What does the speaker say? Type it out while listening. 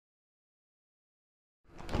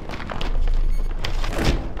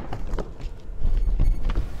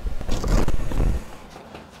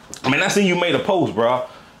Man, I seen you made a post, bro.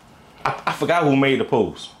 I forgot who made the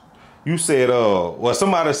post. You said, well,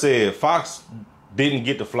 somebody said Foxx didn't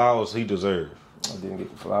get the flowers he deserved. I didn't get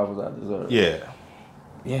the flowers I deserved. Yeah.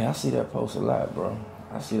 Yeah, I see that post a lot, bro.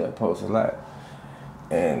 I see that post a lot.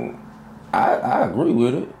 And I agree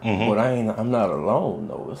with it, but I'm not alone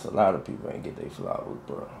though. It's a lot of people ain't get their flowers,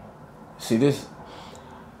 bro. See this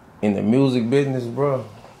in the music business, bro.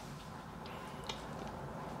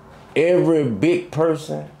 Every big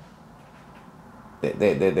person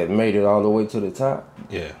that made it all the way to the top,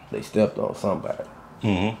 Yeah. they stepped on somebody.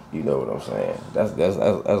 You know what I'm saying? That's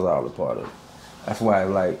all a part of it. That's why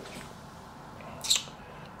like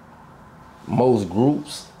most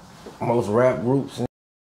groups, most rap groups,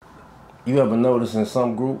 you ever notice in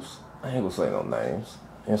some groups, I ain't gonna say no names,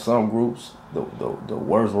 in some groups, the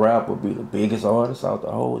worst rap would be the biggest artist out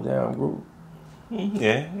the whole damn group.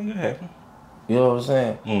 Yeah, it happen. You know what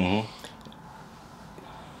I'm saying?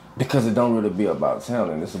 Because it don't really be about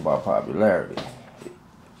talent, it's about popularity.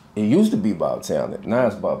 It used to be about talent, now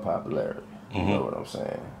it's about popularity. You know what I'm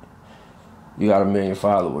saying? You got 1 million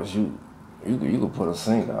followers, you could put a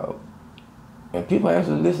single out, and people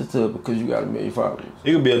actually listen to it because you got 1 million followers.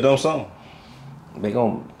 It could be a dumb song. They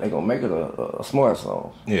gonna make it a smart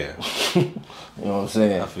song. Yeah. You know what I'm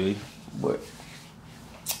saying? I feel you. But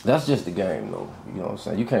that's just the game, though. You know what I'm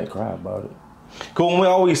saying? You can't cry about it. Cool. We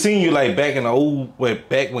always seen you like back in the old,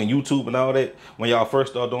 back when YouTube and all that, when y'all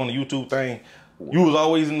first started doing the YouTube thing, you was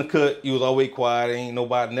always in the cut. You was always quiet. Ain't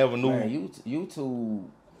nobody never knew. Man, YouTube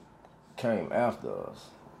came after us.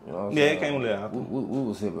 You know what I'm Yeah, saying? it came later after. We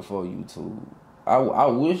was here before YouTube. I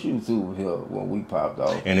wish YouTube was here when we popped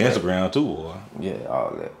off. And Instagram too, boy. Yeah,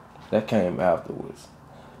 all that. That came afterwards.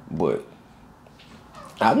 But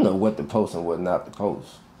I know what to post and what not to post.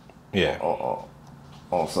 Yeah.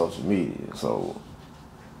 On social media. So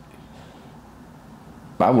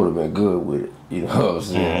I would have been good with it. You know what I'm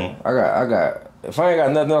saying? I got if I ain't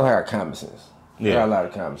got nothing else, I got common sense. Yeah. I got a lot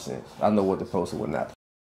of common sense. I know what to post and what not to.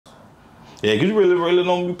 Yeah, cause you really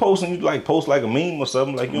don't be posting. You like post like a meme or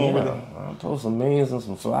something. Like you don't really. I post some memes and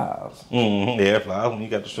some flowers. Yeah, flowers when you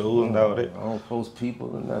got the shows and all that. I don't post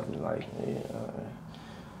people and nothing like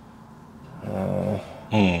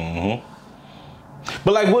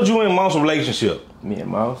But like, what you in Mouse relationship? Me and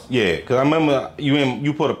Mouse. Yeah, cause I remember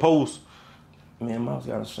you put a post. Me and Mouse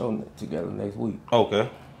got a show together next week. Okay.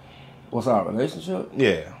 What's our relationship?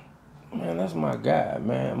 Yeah. Man, that's my guy,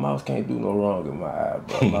 man. Mouse can't do no wrong in my eye,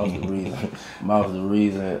 bro. Mouse the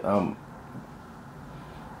reason I'm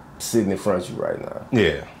sitting in front of you right now.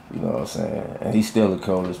 Yeah. You know what I'm saying? And he's still the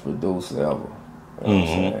coldest producer ever. You know what I'm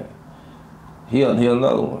saying? He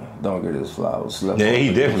another one. Don't get his flowers. Yeah,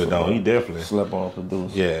 he definitely don't. He definitely slept on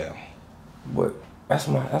producer. Yeah. But that's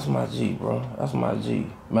my G, bro. That's my G.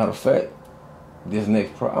 Matter of fact, this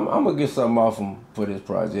next I'm gonna get something off him for this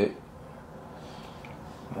project.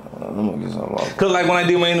 I'm gonna get something off. Cause like when I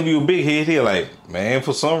did my interview with Big Head, he like, man,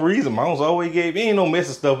 for some reason, Mouse always gave. He ain't no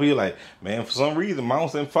messing stuff. He like, man, for some reason,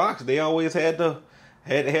 Mouse and Foxx, they always had to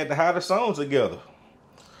hide the songs together.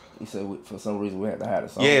 He said for some reason we had to hide the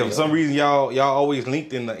songs. Yeah, together. for some reason y'all always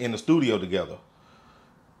linked in the studio together.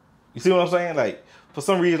 You see what I'm saying? Like for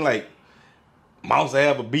some reason, like Mouse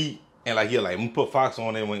have a beat and like I'm gonna put Foxx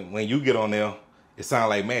on there. When you get on there, it sound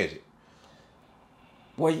like magic.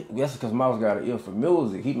 Well, that's because Mouse got an ear for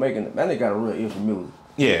music. That nigga got a real ear for music.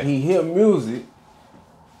 Yeah. He hear music,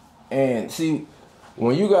 and see,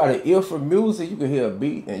 when you got an ear for music, you can hear a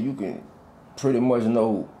beat, and you can pretty much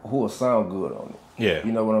know who will sound good on it. Yeah.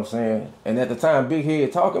 You know what I'm saying? And at the time Big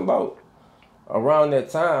Head talking about, around that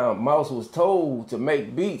time, Mouse was told to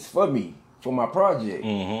make beats for me, for my project.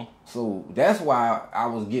 So that's why I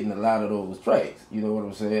was getting a lot of those tracks. You know what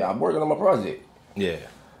I'm saying? I'm working on my project. Yeah.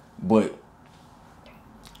 But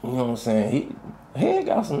you know what I'm saying? He ain't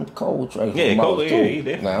got some cold tracks. Yeah, from cold. Mouse Yeah, too. he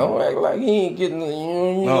definitely. Now don't act like he ain't getting.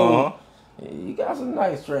 You know. He got some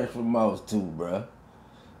nice tracks from Mouse too, bruh.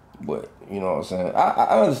 But you know what I'm saying?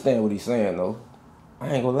 I understand what he's saying though.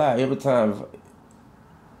 I ain't gonna lie. Every time,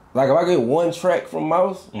 like if I get one track from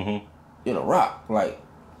Mouse, it'll rock. Like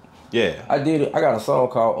yeah, I did it. I got a song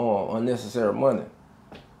called "Unnecessary Money."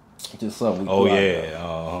 Just something we. Oh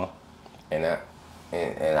yeah.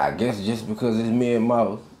 And I guess just because it's me and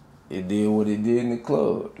Mouse, it did what it did in the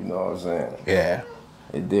club. You know what I'm saying? Yeah.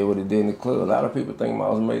 It did what it did in the club. A lot of people think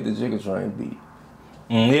Mouse made the Jigga Train beat.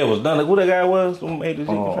 Yeah, it was done. Who that guy was who made the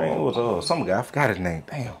Jigga Train? It was some guy. I forgot his name.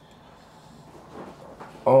 Damn.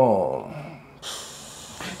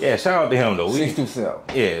 Yeah, shout out to him though.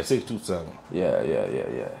 627. Yeah, 627.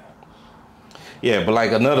 Yeah. Yeah, but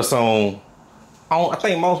like another song, I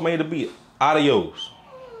think Mouse made the beat. Adios.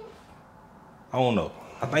 I don't know.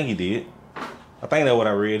 I think he did. I think that's what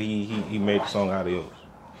I read. He made the song Adios.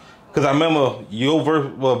 Cause I remember your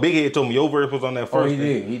verse. Well, Big Head told me your verse was on that first. Oh, he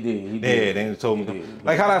did. Yeah, then he told me. Did.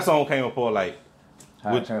 Like how that song came up for like.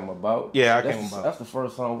 How it came about? Yeah, I came about. That's the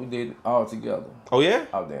first song we did all together. Oh yeah?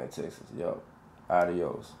 Out there in Texas, yup.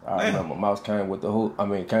 Adios. I remember Mouse came with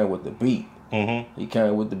came with the beat. Mm-hmm. He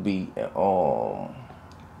came with the beat and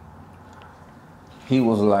he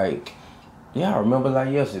was like, yeah, I remember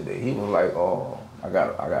like yesterday. He was like, I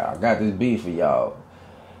got this beat for y'all.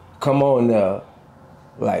 Come on now.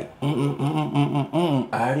 Like, adios,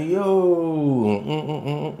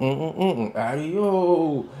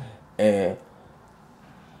 adios. And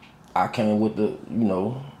I came with the,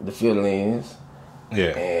 the fill-ins.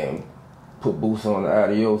 Yeah. And put Boots on the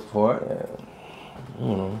adios part.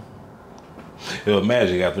 And, it was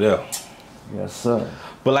magic after that. Yes, sir.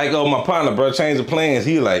 But like, my partner, bro, Change of Plans,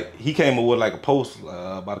 he came up with like a post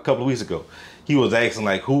about a couple of weeks ago. He was asking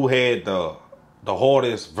like who had the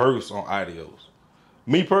hardest verse on Adios.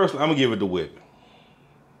 Me personally, I'm gonna give it to Whippy.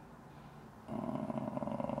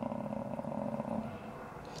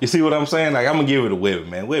 You see what I'm saying? Like I'm gonna give it to Whippy,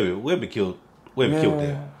 man. Whippy killed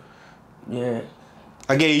that. Yeah.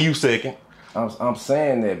 I gave you second. I'm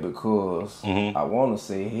saying that because I want to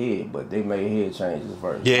say Head, but they made Head change his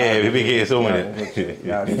verse. Yeah, Big Head so many.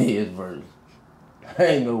 Y'all did his verse.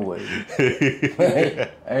 Ain't no way.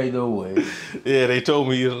 Ain't no way. Yeah, they told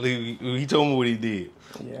me he told me what he did.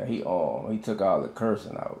 Yeah, he took all the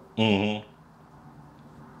cursing out. Mm-hmm.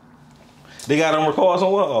 They got them records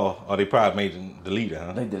on what? Or they probably made them delete it,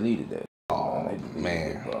 huh? They deleted that. Oh,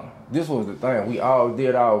 man. It, bro. This was the thing. We all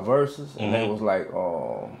did our verses, and they was like,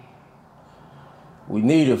 we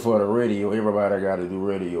need it for the radio. Everybody got to do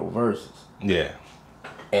radio verses. Yeah.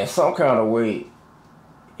 And some kind of way,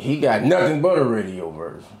 he got nothing but a radio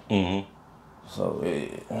verse. Mm-hmm. So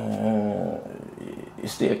it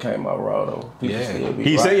still came out raw though. People still be.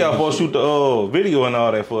 He said y'all supposed to shoot the video and all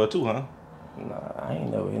that for it too, huh? Nah, I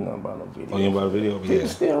ain't never hear nothing about no video. Oh, you ain't about a video? People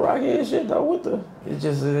still rocking his shit though with the. It's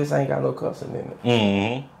just this ain't got no cussing in it.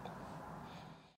 Mm-hmm.